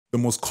The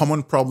most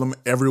common problem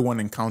everyone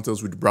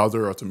encounters with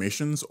browser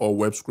automations or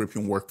web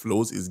scraping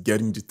workflows is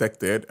getting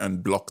detected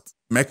and blocked.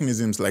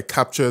 Mechanisms like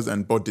captchas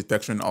and bot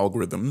detection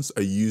algorithms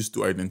are used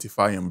to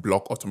identify and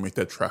block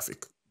automated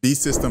traffic. These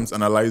systems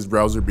analyze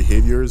browser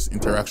behaviors,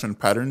 interaction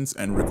patterns,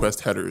 and request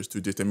headers to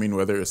determine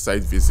whether a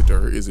site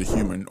visitor is a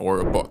human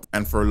or a bot.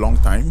 And for a long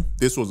time,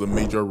 this was a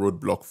major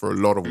roadblock for a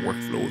lot of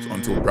workflows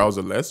until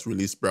Browserless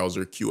released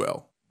Browser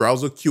QL.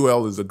 Browser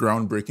QL is a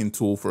groundbreaking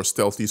tool for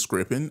stealthy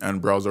scraping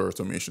and browser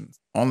automations.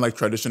 Unlike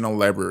traditional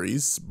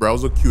libraries,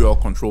 Browser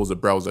QL controls the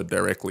browser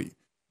directly.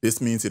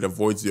 This means it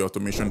avoids the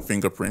automation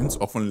fingerprints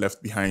often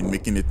left behind,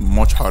 making it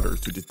much harder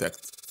to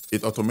detect.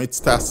 It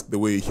automates tasks the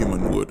way a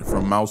human would,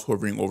 from mouse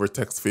hovering over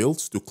text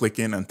fields to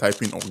clicking and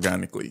typing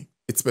organically.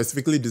 It's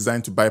specifically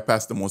designed to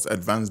bypass the most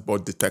advanced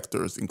bot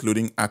detectors,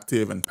 including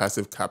active and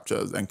passive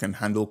captchas, and can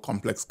handle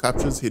complex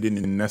captchas hidden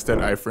in nested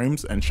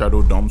iframes and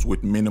shadow DOMs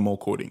with minimal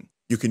coding.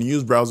 You can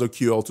use Browser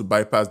QL to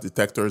bypass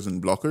detectors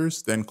and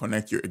blockers, then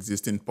connect your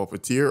existing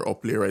Puppeteer or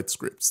Playwright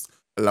scripts,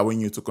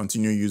 allowing you to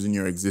continue using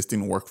your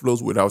existing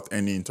workflows without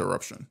any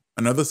interruption.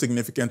 Another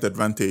significant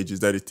advantage is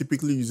that it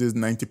typically uses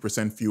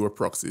 90% fewer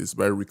proxies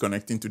by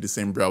reconnecting to the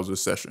same browser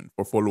session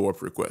for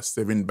follow-up requests,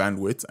 saving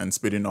bandwidth and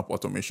speeding up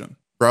automation.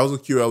 Browser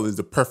QL is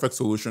the perfect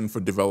solution for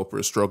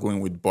developers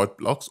struggling with bot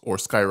blocks or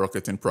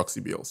skyrocketing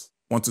proxy bills.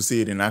 Want to see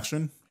it in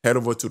action? Head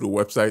over to the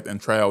website and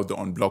try out the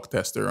Unblock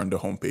tester on the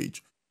homepage.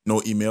 No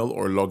email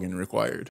or login required.